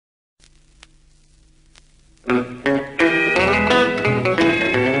I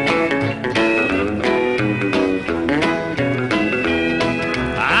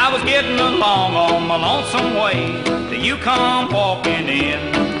was getting along on my lonesome way till you come walking in.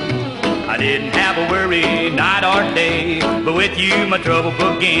 I didn't have a worry night or day, but with you my trouble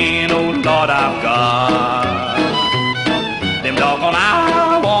began. Oh Lord, I've got them doggone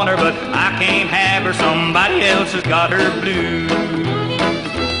I want her, but I can't have her. Somebody else has got her blue.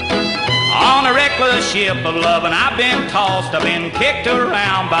 On a reckless ship of love, and I've been tossed, I've been kicked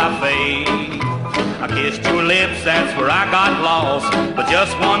around by fate. I kissed your lips, that's where I got lost, but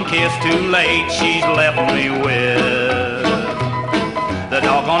just one kiss too late, she's left me with the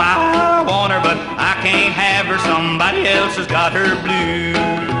doggone I want her, but I can't have her. Somebody else has got her blue.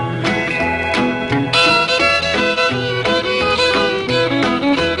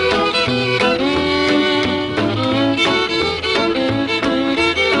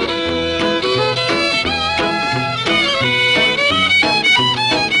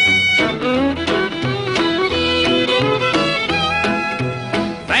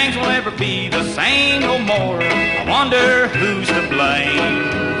 Be the same no more. I wonder who's to blame.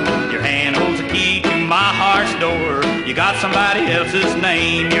 Your hand holds the key to my heart's door. You got somebody else's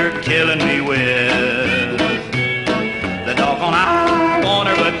name you're killing me with. The doggone I want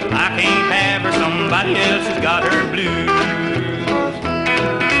her, but I can't have her. Somebody else has got her blue.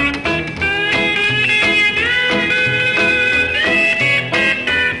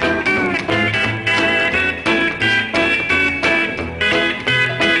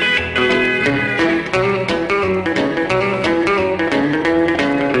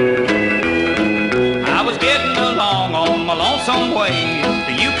 Some way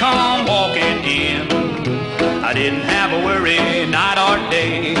that you come walking in. I didn't have a worry night or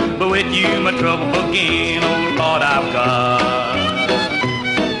day, but with you my trouble began. Oh Lord, I've got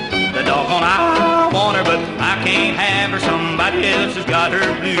the doggone I want her, but I can't have her. Somebody else has got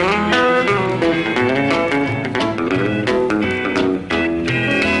her blue.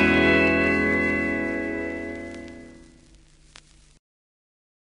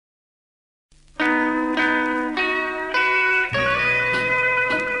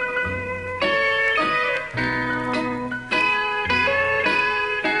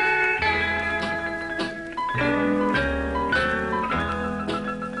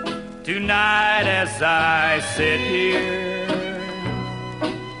 Tonight as I sit here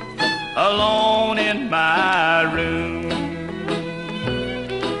alone in my room,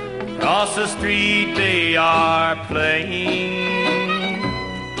 across the street they are playing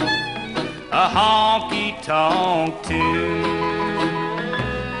a honky tonk tune.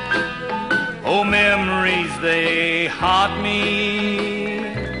 Oh, memories they haunt me.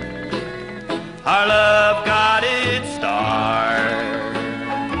 Our love got its start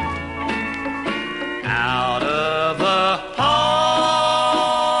out of a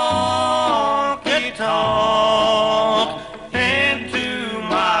honky tonk into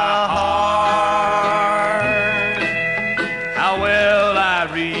my heart. How well I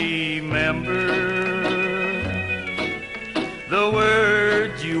remember the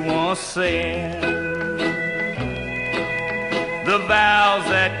words you once said, the vows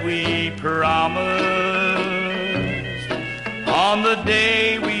that we promised on the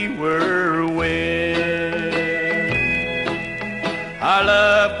day we were wed. Our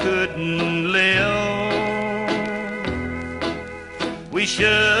love couldn't live. We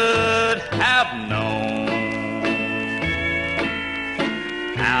should have known.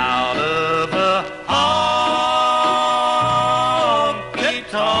 Out of a honky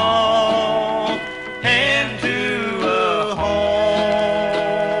tonk into a home.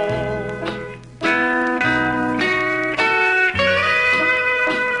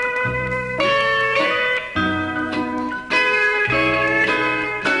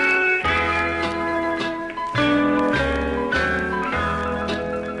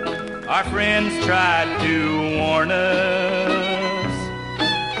 Our friends tried to warn us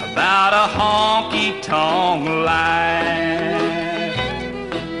about a honky-tonk life,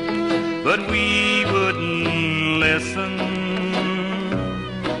 but we wouldn't listen.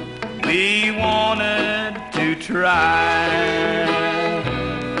 We wanted to try.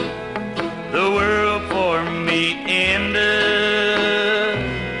 The world for me ended,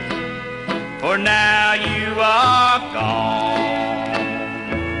 for now you are gone.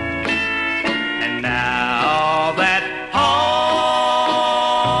 Now that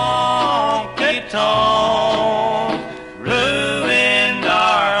honky tonk